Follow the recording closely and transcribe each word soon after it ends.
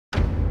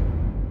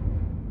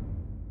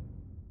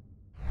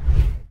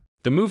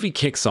The movie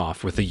kicks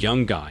off with a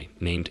young guy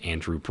named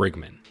Andrew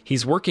Brigman.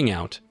 He's working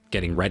out,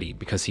 getting ready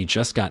because he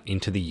just got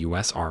into the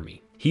US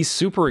Army. He's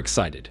super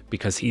excited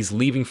because he's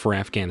leaving for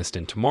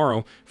Afghanistan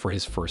tomorrow for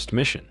his first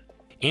mission.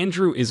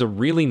 Andrew is a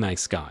really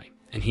nice guy,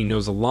 and he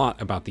knows a lot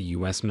about the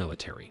US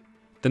military.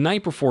 The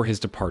night before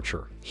his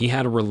departure, he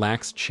had a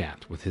relaxed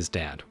chat with his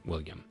dad,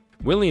 William.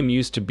 William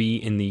used to be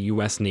in the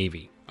US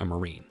Navy, a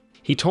Marine.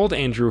 He told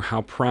Andrew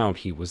how proud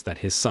he was that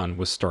his son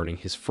was starting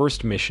his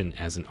first mission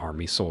as an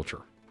Army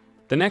soldier.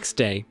 The next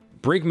day,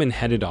 Brigman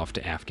headed off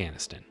to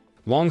Afghanistan.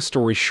 Long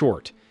story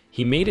short,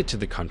 he made it to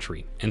the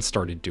country and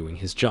started doing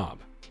his job.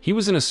 He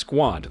was in a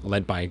squad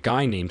led by a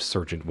guy named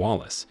Sergeant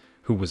Wallace,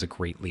 who was a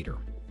great leader.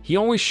 He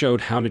always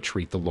showed how to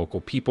treat the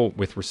local people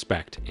with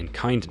respect and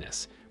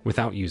kindness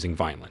without using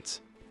violence.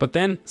 But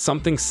then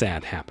something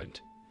sad happened.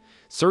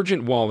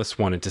 Sergeant Wallace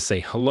wanted to say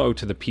hello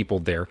to the people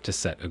there to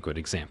set a good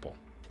example.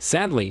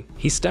 Sadly,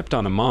 he stepped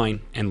on a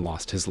mine and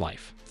lost his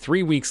life.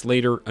 3 weeks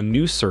later, a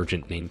new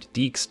sergeant named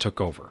Deeks took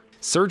over.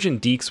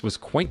 Sergeant Deeks was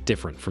quite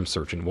different from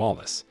Sergeant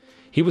Wallace.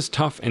 He was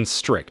tough and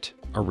strict,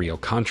 a real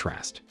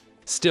contrast.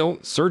 Still,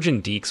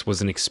 Sergeant Deeks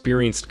was an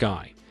experienced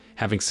guy,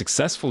 having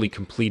successfully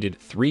completed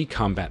 3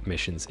 combat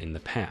missions in the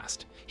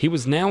past. He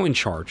was now in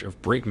charge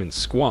of Brigman's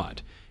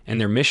squad,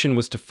 and their mission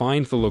was to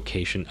find the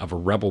location of a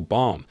rebel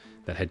bomb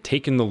that had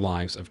taken the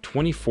lives of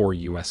 24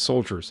 US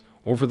soldiers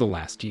over the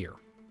last year.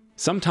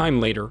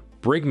 Sometime later,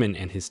 Brigman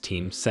and his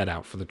team set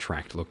out for the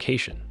tracked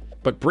location.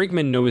 But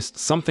Brigman noticed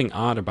something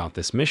odd about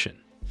this mission.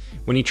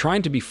 When he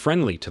tried to be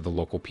friendly to the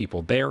local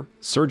people there,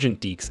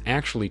 Sergeant Deeks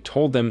actually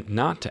told them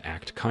not to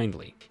act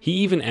kindly. He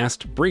even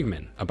asked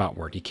Brigman about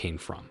where he came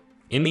from.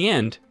 In the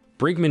end,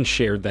 Brigman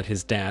shared that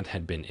his dad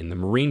had been in the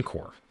Marine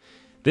Corps.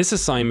 This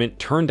assignment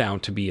turned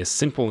out to be a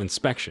simple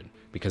inspection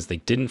because they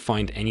didn't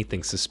find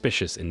anything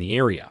suspicious in the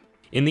area.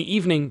 In the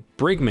evening,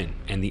 Brigman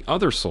and the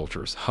other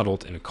soldiers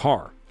huddled in a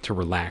car to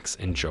relax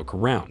and joke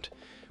around.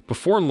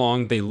 Before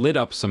long, they lit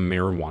up some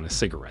marijuana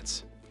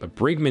cigarettes, but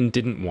Brigman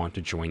didn't want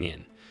to join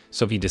in,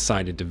 so he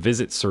decided to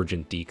visit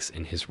Sergeant Deeks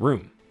in his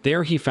room.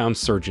 There he found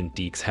Sergeant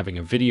Deeks having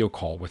a video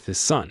call with his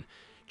son,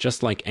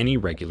 just like any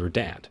regular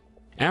dad.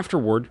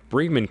 Afterward,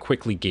 Brigman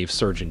quickly gave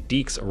Sergeant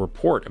Deeks a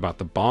report about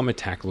the bomb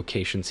attack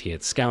locations he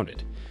had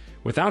scouted.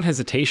 Without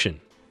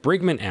hesitation,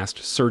 Brigman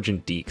asked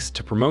Sergeant Deeks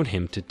to promote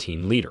him to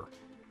team leader.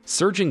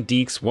 Sergeant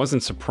Deeks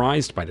wasn't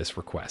surprised by this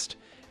request,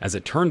 as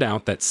it turned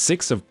out that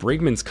 6 of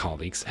Brigman's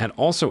colleagues had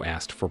also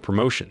asked for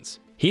promotions.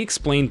 He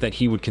explained that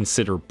he would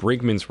consider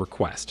Brigman's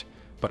request,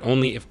 but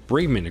only if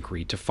Brigman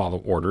agreed to follow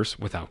orders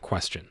without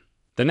question.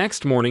 The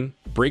next morning,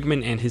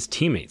 Brigman and his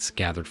teammates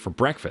gathered for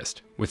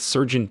breakfast, with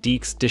Sergeant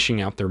Deeks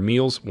dishing out their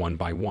meals one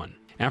by one.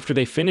 After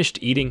they finished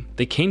eating,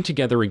 they came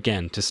together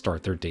again to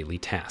start their daily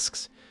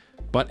tasks.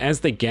 But as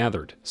they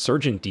gathered,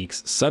 Sergeant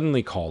Deeks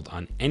suddenly called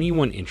on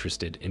anyone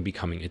interested in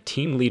becoming a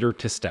team leader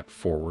to step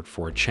forward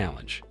for a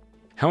challenge.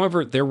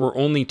 However, there were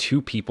only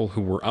 2 people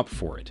who were up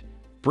for it,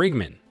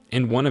 Brigman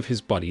and one of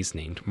his buddies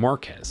named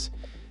Marquez.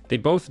 They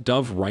both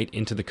dove right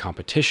into the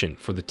competition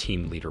for the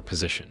team leader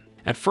position.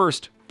 At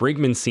first,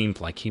 Brigman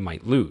seemed like he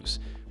might lose,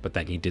 but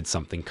then he did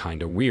something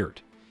kinda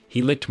weird.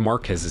 He licked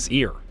Marquez's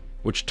ear,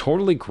 which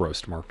totally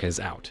grossed Marquez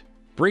out.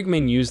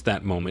 Brigman used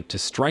that moment to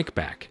strike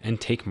back and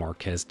take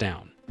Marquez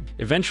down.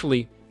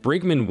 Eventually,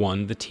 Brigman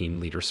won the team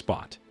leader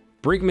spot.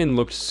 Brigman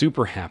looked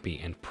super happy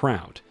and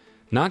proud,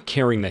 not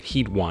caring that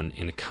he'd won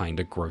in a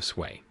kinda gross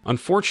way.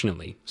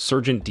 Unfortunately,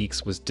 Sergeant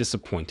Deeks was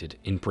disappointed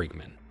in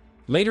Brigman.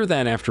 Later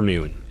that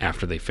afternoon,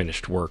 after they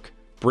finished work,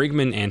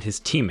 Brigman and his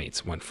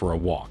teammates went for a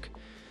walk.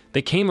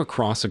 They came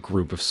across a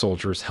group of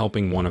soldiers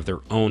helping one of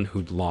their own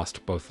who'd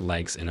lost both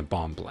legs in a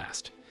bomb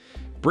blast.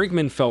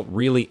 Brigman felt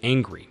really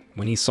angry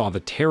when he saw the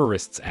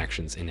terrorists'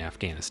 actions in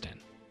Afghanistan.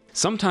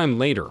 Sometime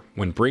later,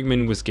 when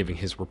Brigman was giving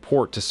his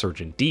report to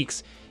Sergeant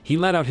Deeks, he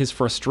let out his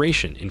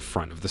frustration in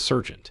front of the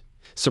sergeant.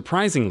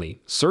 Surprisingly,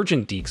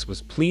 Sergeant Deeks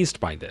was pleased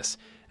by this,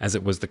 as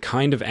it was the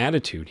kind of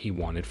attitude he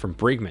wanted from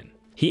Brigman.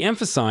 He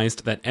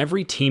emphasized that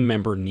every team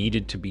member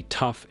needed to be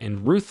tough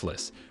and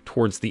ruthless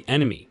towards the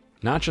enemy,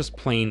 not just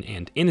plain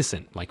and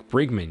innocent like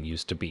Brigman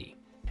used to be.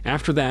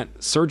 After that,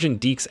 Sergeant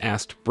Deeks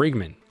asked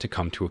Brigman to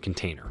come to a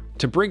container.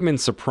 To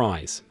Brigman's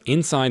surprise,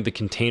 inside the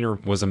container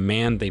was a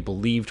man they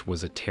believed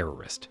was a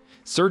terrorist.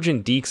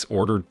 Sergeant Deeks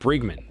ordered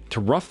Brigman to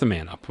rough the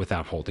man up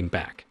without holding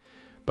back.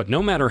 But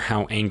no matter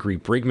how angry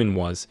Brigman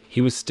was,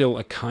 he was still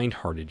a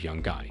kind-hearted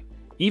young guy.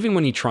 Even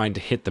when he tried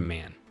to hit the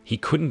man, he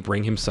couldn't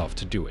bring himself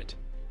to do it.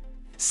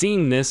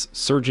 Seeing this,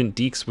 Sergeant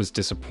Deeks was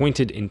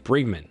disappointed in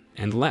Brigman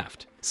and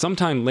left.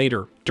 Sometime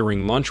later,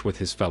 during lunch with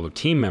his fellow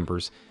team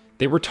members,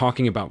 they were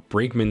talking about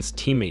Brigman's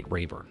teammate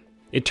Rayburn.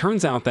 It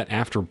turns out that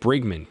after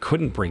Brigman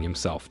couldn't bring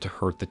himself to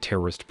hurt the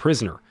terrorist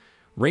prisoner,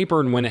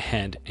 Rayburn went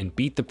ahead and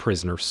beat the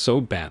prisoner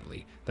so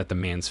badly that the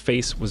man's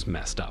face was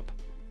messed up.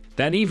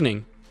 That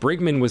evening,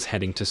 Brigman was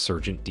heading to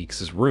Sergeant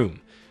Deeks'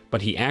 room,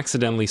 but he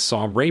accidentally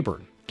saw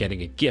Rayburn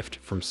getting a gift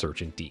from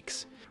Sergeant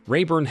Deeks.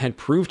 Rayburn had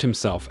proved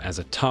himself as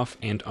a tough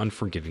and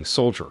unforgiving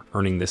soldier,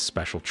 earning this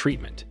special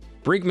treatment.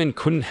 Brigman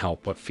couldn't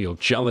help but feel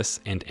jealous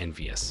and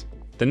envious.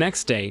 The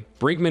next day,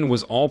 Brigman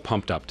was all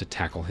pumped up to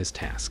tackle his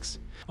tasks.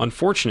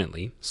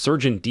 Unfortunately,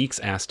 Sergeant Deeks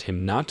asked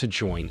him not to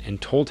join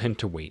and told him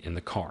to wait in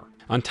the car.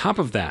 On top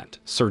of that,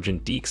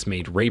 Sergeant Deeks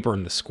made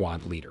Rayburn the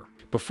squad leader.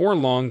 Before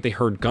long, they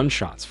heard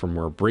gunshots from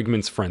where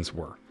Brigman's friends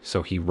were,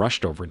 so he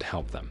rushed over to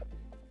help them.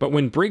 But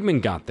when Brigman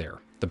got there,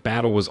 the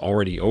battle was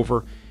already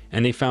over,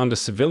 and they found a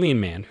civilian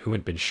man who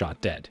had been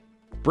shot dead.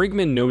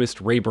 Brigman noticed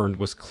Rayburn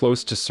was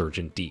close to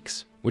Sergeant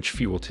Deeks, which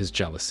fueled his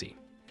jealousy.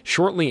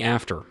 Shortly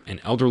after,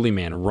 an elderly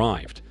man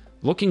arrived,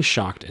 looking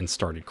shocked and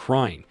started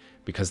crying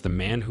because the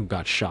man who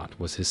got shot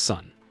was his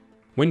son.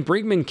 When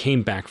Brigman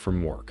came back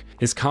from work,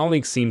 his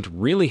colleagues seemed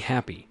really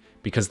happy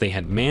because they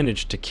had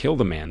managed to kill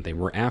the man they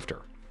were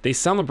after. They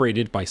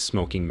celebrated by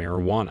smoking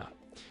marijuana.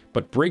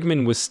 But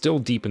Brigman was still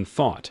deep in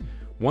thought,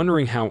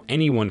 wondering how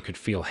anyone could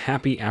feel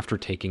happy after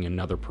taking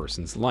another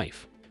person's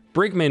life.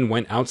 Brigman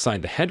went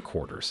outside the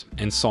headquarters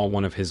and saw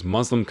one of his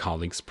Muslim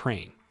colleagues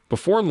praying.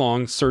 Before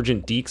long,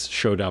 Sergeant Deeks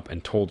showed up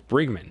and told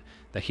Brigman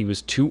that he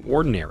was too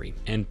ordinary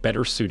and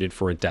better suited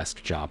for a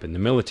desk job in the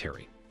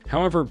military.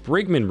 However,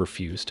 Brigman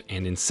refused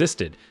and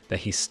insisted that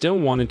he still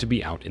wanted to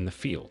be out in the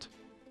field.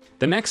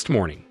 The next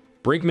morning,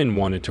 Brigman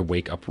wanted to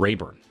wake up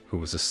Rayburn, who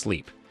was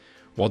asleep.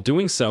 While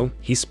doing so,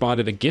 he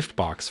spotted a gift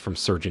box from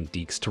Sergeant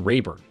Deeks to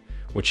Rayburn,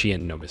 which he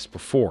hadn't noticed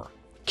before.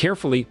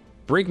 Carefully,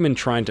 Brigman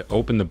tried to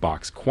open the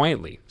box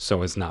quietly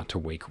so as not to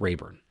wake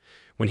Rayburn.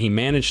 When he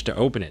managed to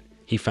open it,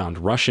 he found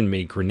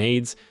Russian-made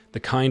grenades, the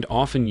kind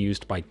often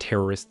used by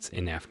terrorists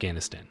in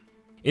Afghanistan.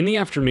 In the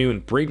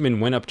afternoon, Brigman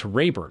went up to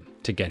Rayburn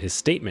to get his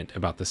statement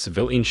about the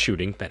civilian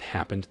shooting that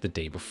happened the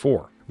day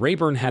before.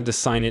 Rayburn had to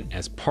sign it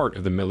as part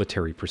of the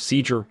military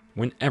procedure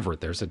whenever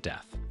there's a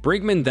death.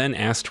 Brigman then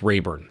asked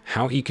Rayburn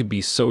how he could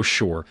be so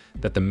sure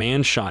that the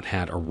man shot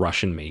had a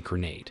Russian-made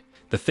grenade.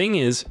 The thing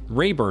is,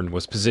 Rayburn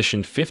was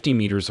positioned 50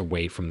 meters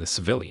away from the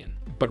civilian.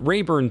 But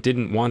Rayburn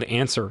didn't want to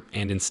answer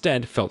and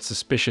instead felt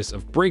suspicious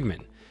of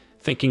Brigman,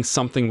 thinking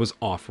something was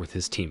off with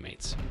his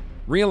teammates.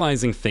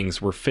 Realizing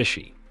things were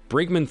fishy,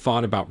 Brigman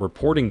thought about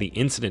reporting the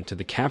incident to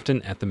the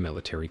captain at the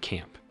military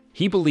camp.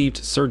 He believed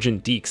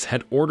Sergeant Deeks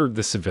had ordered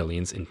the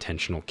civilian's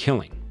intentional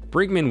killing.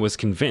 Brigman was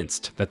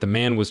convinced that the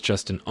man was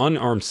just an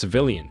unarmed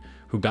civilian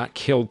who got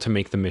killed to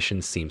make the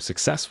mission seem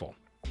successful.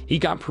 He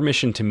got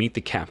permission to meet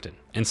the captain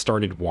and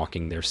started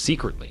walking there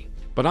secretly.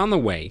 But on the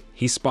way,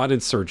 he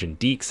spotted Sergeant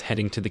Deeks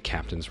heading to the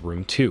captain's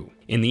room too.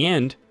 In the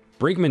end,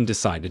 Brigman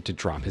decided to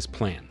drop his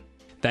plan.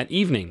 That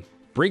evening,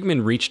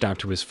 Brigman reached out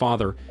to his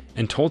father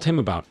and told him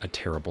about a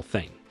terrible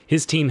thing.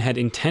 His team had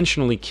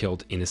intentionally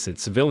killed innocent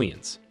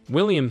civilians.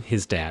 William,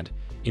 his dad,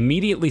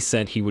 immediately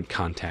said he would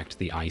contact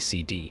the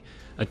ICD,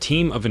 a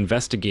team of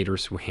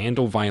investigators who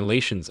handle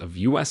violations of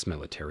U.S.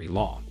 military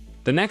law.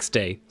 The next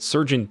day,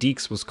 Sergeant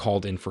Deeks was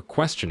called in for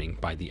questioning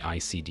by the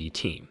ICD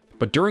team.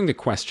 But during the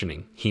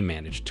questioning, he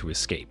managed to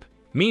escape.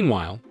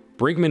 Meanwhile,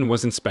 Brigman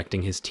was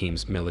inspecting his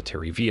team's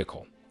military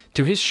vehicle.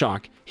 To his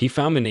shock, he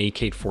found an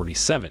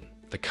AK-47,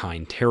 the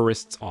kind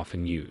terrorists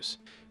often use.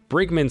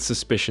 Brigman's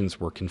suspicions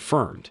were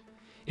confirmed.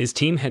 His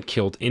team had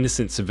killed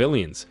innocent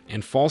civilians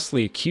and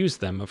falsely accused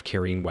them of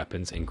carrying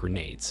weapons and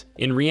grenades.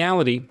 In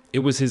reality, it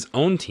was his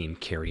own team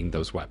carrying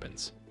those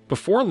weapons.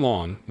 Before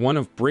long, one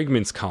of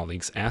Brigman's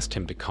colleagues asked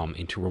him to come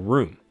into a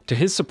room. To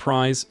his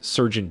surprise,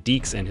 Sergeant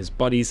Deeks and his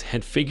buddies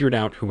had figured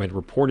out who had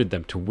reported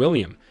them to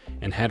William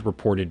and had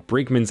reported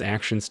Brigman's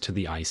actions to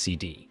the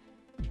ICD.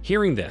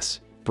 Hearing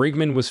this,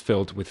 Brigman was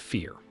filled with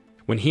fear.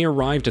 When he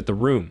arrived at the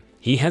room,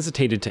 he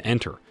hesitated to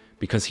enter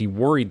because he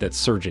worried that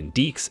Sergeant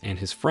Deeks and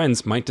his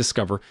friends might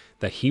discover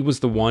that he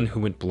was the one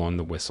who had blown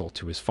the whistle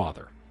to his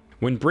father.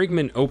 When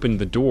Brigman opened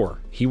the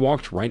door, he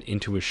walked right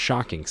into a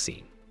shocking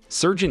scene.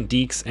 Sergeant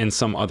Deeks and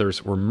some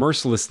others were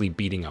mercilessly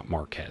beating up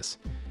Marquez.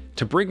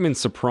 To Brigman's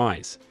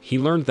surprise, he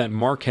learned that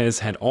Marquez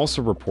had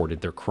also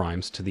reported their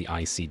crimes to the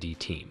ICD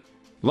team.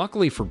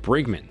 Luckily for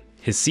Brigman,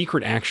 his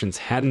secret actions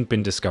hadn't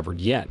been discovered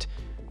yet,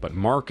 but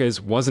Marquez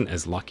wasn't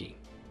as lucky.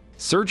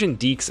 Sergeant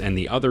Deeks and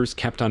the others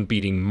kept on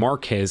beating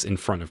Marquez in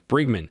front of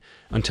Brigman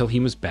until he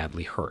was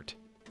badly hurt.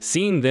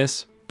 Seeing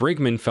this,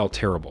 Brigman felt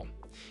terrible.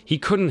 He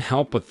couldn't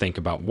help but think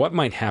about what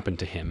might happen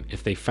to him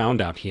if they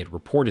found out he had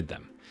reported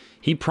them.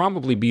 He'd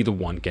probably be the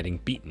one getting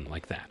beaten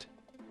like that.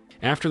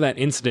 After that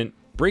incident,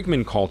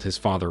 Brigman called his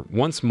father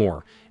once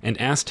more and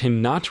asked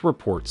him not to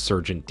report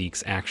Sergeant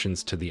Deeks'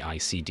 actions to the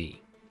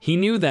ICD. He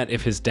knew that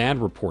if his dad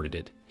reported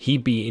it,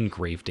 he'd be in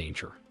grave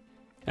danger.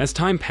 As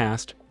time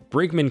passed,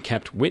 Brigman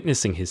kept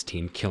witnessing his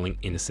team killing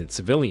innocent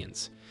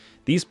civilians.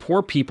 These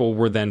poor people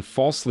were then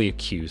falsely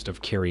accused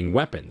of carrying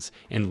weapons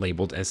and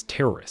labeled as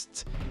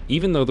terrorists,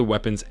 even though the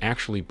weapons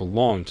actually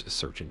belonged to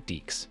Sergeant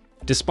Deeks.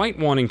 Despite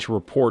wanting to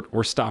report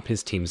or stop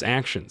his team's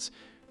actions,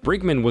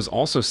 Brigman was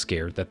also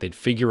scared that they'd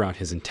figure out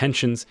his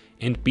intentions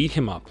and beat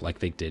him up like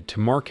they did to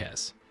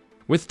Marquez.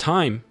 With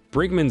time,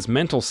 Brigman's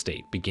mental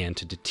state began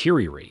to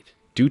deteriorate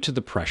due to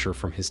the pressure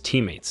from his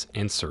teammates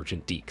and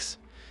Sergeant Deeks.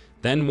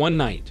 Then one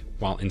night,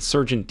 while in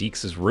Sergeant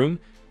Deeks' room,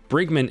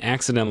 Brigman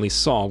accidentally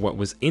saw what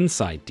was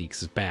inside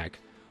Deeks' bag,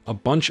 a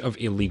bunch of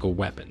illegal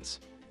weapons.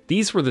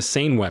 These were the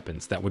same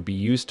weapons that would be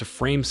used to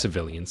frame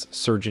civilians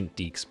Sergeant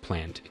Deeks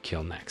planned to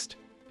kill next.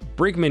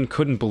 Brigman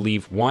couldn't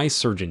believe why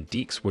Sergeant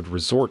Deeks would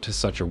resort to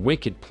such a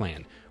wicked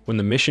plan when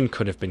the mission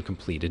could have been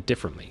completed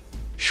differently.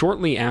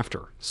 Shortly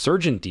after,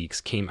 Sergeant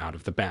Deeks came out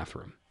of the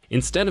bathroom.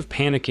 Instead of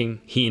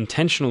panicking, he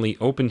intentionally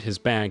opened his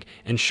bag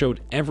and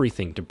showed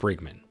everything to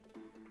Brigman.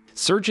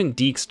 Sergeant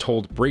Deeks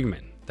told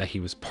Brigman that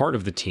he was part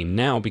of the team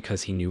now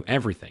because he knew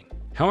everything.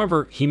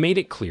 However, he made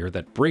it clear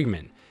that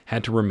Brigman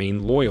had to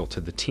remain loyal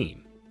to the team.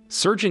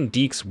 Sergeant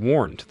Deeks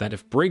warned that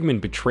if Brigman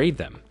betrayed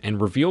them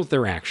and revealed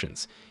their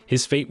actions,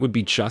 his fate would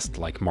be just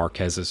like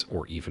Marquez's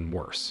or even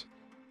worse.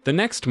 The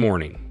next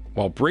morning,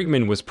 while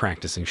Brigman was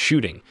practicing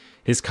shooting,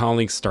 his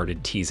colleagues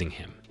started teasing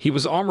him. He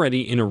was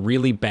already in a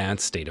really bad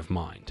state of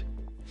mind.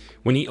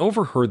 When he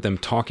overheard them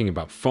talking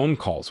about phone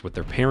calls with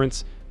their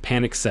parents,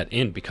 panic set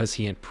in because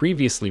he had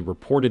previously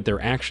reported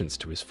their actions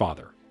to his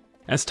father.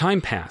 As time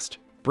passed,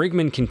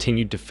 Brigman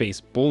continued to face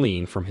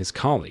bullying from his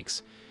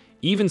colleagues.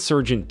 Even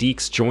Sergeant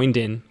Deeks joined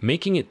in,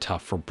 making it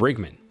tough for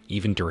Brigman,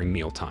 even during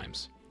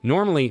mealtimes.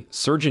 Normally,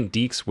 Sergeant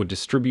Deeks would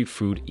distribute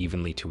food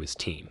evenly to his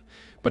team,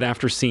 but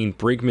after seeing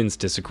Brigman's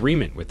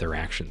disagreement with their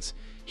actions,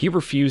 he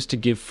refused to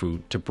give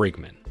food to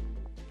Brigman.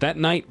 That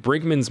night,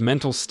 Brigman's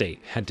mental state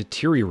had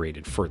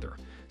deteriorated further,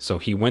 so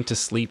he went to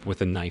sleep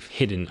with a knife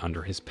hidden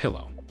under his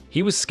pillow.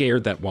 He was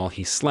scared that while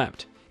he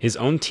slept, his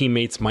own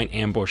teammates might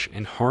ambush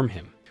and harm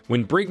him.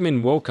 When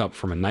Brigman woke up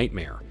from a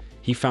nightmare,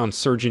 he found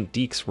Sergeant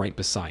Deeks right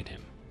beside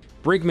him.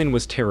 Brigman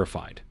was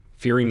terrified,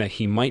 fearing that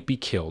he might be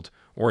killed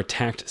or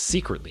attacked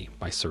secretly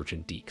by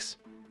Sergeant Deeks.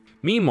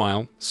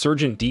 Meanwhile,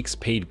 Sergeant Deeks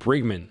paid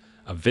Brigman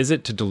a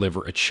visit to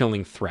deliver a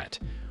chilling threat,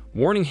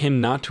 warning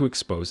him not to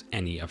expose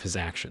any of his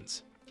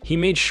actions. He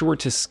made sure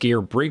to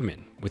scare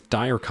Brigman with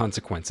dire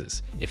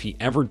consequences if he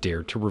ever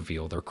dared to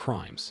reveal their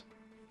crimes.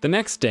 The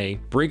next day,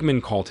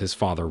 Brigman called his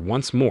father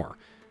once more,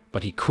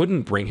 but he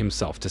couldn't bring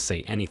himself to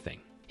say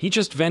anything. He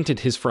just vented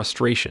his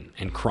frustration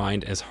and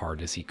cried as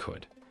hard as he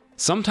could.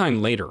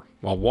 Sometime later,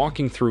 while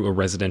walking through a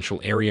residential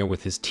area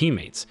with his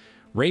teammates,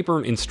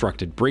 Rayburn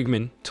instructed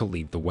Brigman to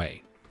lead the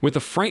way. With a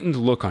frightened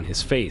look on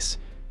his face,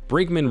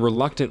 Brigman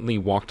reluctantly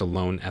walked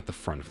alone at the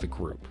front of the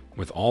group,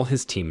 with all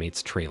his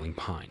teammates trailing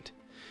behind.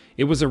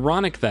 It was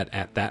ironic that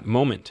at that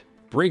moment,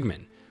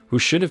 Brigman, who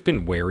should have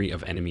been wary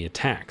of enemy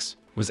attacks,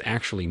 was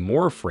actually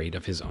more afraid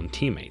of his own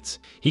teammates.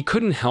 He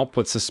couldn't help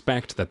but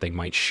suspect that they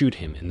might shoot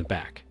him in the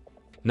back.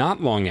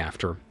 Not long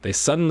after, they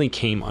suddenly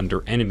came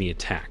under enemy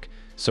attack,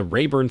 so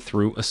Rayburn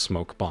threw a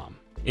smoke bomb.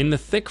 In the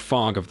thick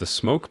fog of the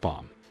smoke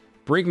bomb,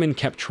 Brigman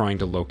kept trying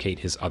to locate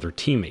his other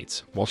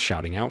teammates while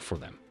shouting out for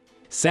them.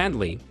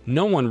 Sadly,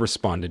 no one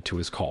responded to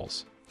his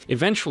calls.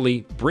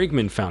 Eventually,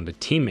 Brigman found a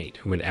teammate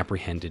who had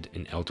apprehended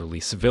an elderly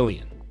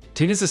civilian.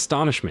 To his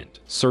astonishment,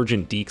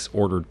 Sergeant Deeks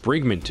ordered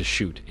Brigman to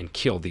shoot and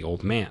kill the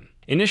old man.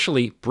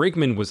 Initially,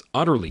 Brigman was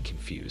utterly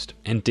confused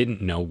and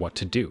didn't know what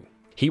to do.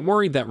 He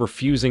worried that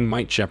refusing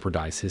might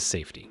jeopardize his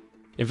safety.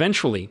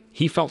 Eventually,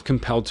 he felt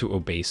compelled to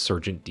obey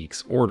Sergeant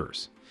Deeks'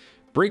 orders.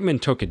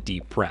 Brigman took a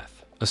deep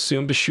breath,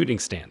 assumed a shooting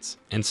stance,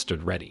 and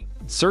stood ready.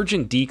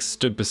 Sergeant Deeks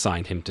stood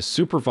beside him to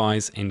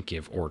supervise and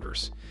give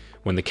orders.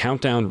 When the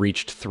countdown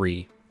reached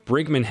 3,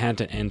 Brigman had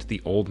to end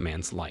the old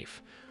man's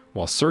life,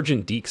 while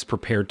Sergeant Deeks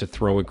prepared to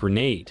throw a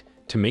grenade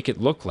to make it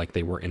look like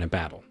they were in a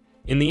battle.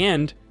 In the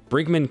end,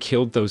 Brigman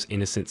killed those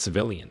innocent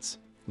civilians.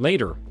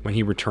 Later, when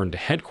he returned to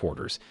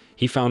headquarters,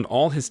 he found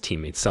all his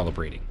teammates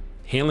celebrating,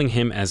 hailing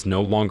him as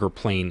no longer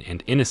plain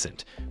and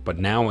innocent, but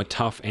now a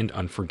tough and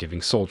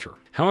unforgiving soldier.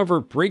 However,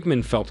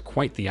 Brigman felt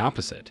quite the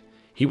opposite.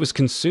 He was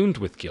consumed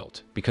with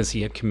guilt because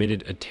he had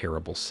committed a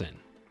terrible sin.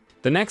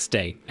 The next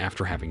day,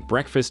 after having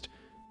breakfast,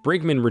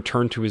 Brigman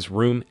returned to his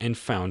room and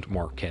found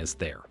Marquez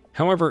there.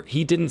 However,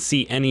 he didn't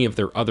see any of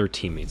their other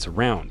teammates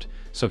around,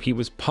 so he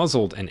was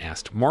puzzled and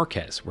asked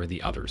Marquez where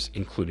the others,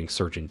 including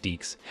Sergeant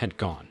Deeks, had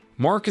gone.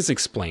 Marquez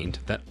explained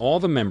that all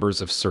the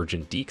members of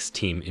Sergeant Deeks'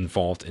 team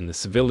involved in the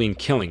civilian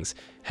killings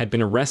had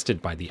been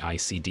arrested by the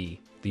ICD,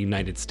 the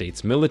United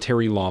States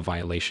Military Law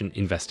Violation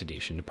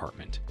Investigation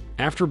Department.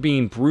 After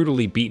being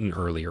brutally beaten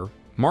earlier,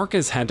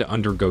 Marquez had to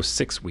undergo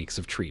 6 weeks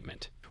of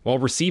treatment. While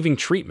receiving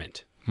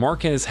treatment,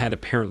 Marquez had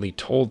apparently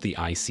told the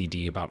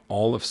ICD about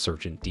all of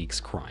Sergeant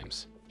Deeks'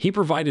 crimes. He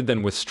provided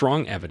them with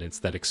strong evidence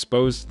that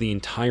exposed the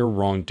entire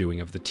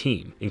wrongdoing of the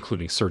team,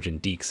 including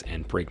Sergeant Deeks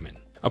and Brigman.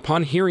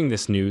 Upon hearing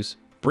this news,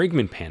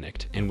 Brigman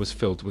panicked and was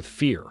filled with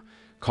fear,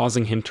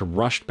 causing him to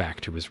rush back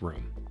to his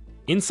room.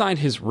 Inside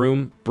his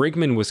room,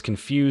 Brigman was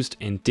confused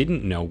and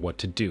didn't know what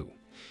to do.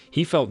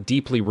 He felt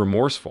deeply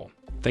remorseful,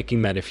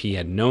 thinking that if he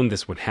had known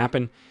this would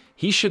happen,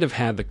 he should have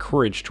had the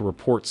courage to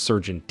report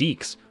Sergeant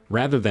Deeks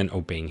rather than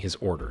obeying his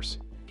orders.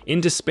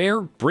 In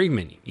despair,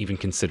 Brigman even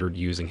considered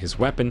using his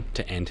weapon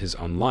to end his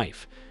own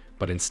life,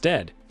 but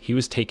instead, he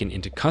was taken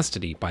into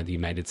custody by the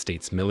United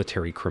States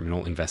Military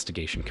Criminal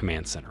Investigation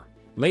Command Center.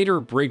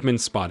 Later, Brigman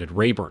spotted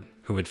Rayburn,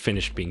 who had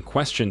finished being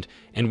questioned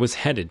and was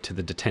headed to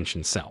the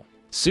detention cell.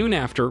 Soon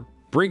after,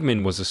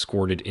 Brigman was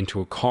escorted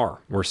into a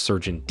car where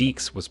Sergeant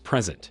Deeks was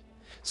present.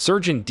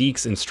 Sergeant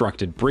Deeks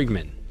instructed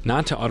Brigman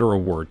not to utter a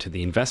word to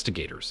the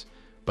investigators.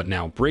 But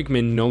now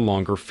Brigman no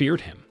longer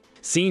feared him.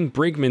 Seeing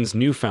Brigman's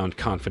newfound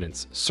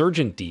confidence,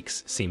 Sergeant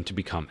Deeks seemed to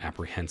become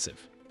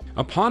apprehensive.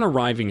 Upon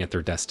arriving at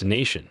their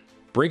destination,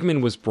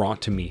 Brigman was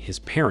brought to meet his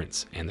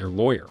parents and their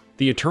lawyer.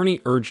 The attorney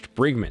urged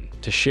Brigman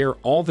to share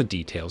all the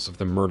details of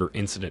the murder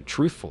incident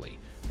truthfully,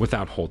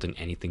 without holding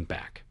anything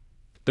back.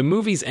 The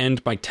movies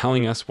end by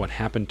telling us what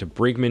happened to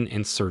Brigman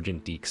and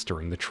Sergeant Deeks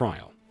during the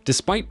trial.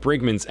 Despite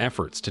Brigman's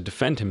efforts to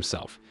defend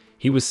himself,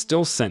 he was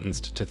still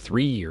sentenced to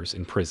 3 years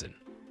in prison.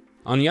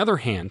 On the other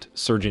hand,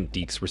 Sergeant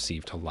Deeks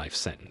received a life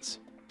sentence.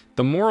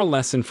 The moral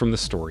lesson from the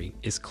story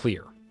is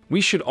clear.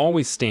 We should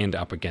always stand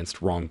up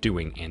against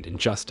wrongdoing and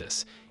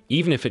injustice,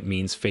 even if it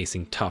means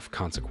facing tough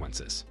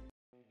consequences.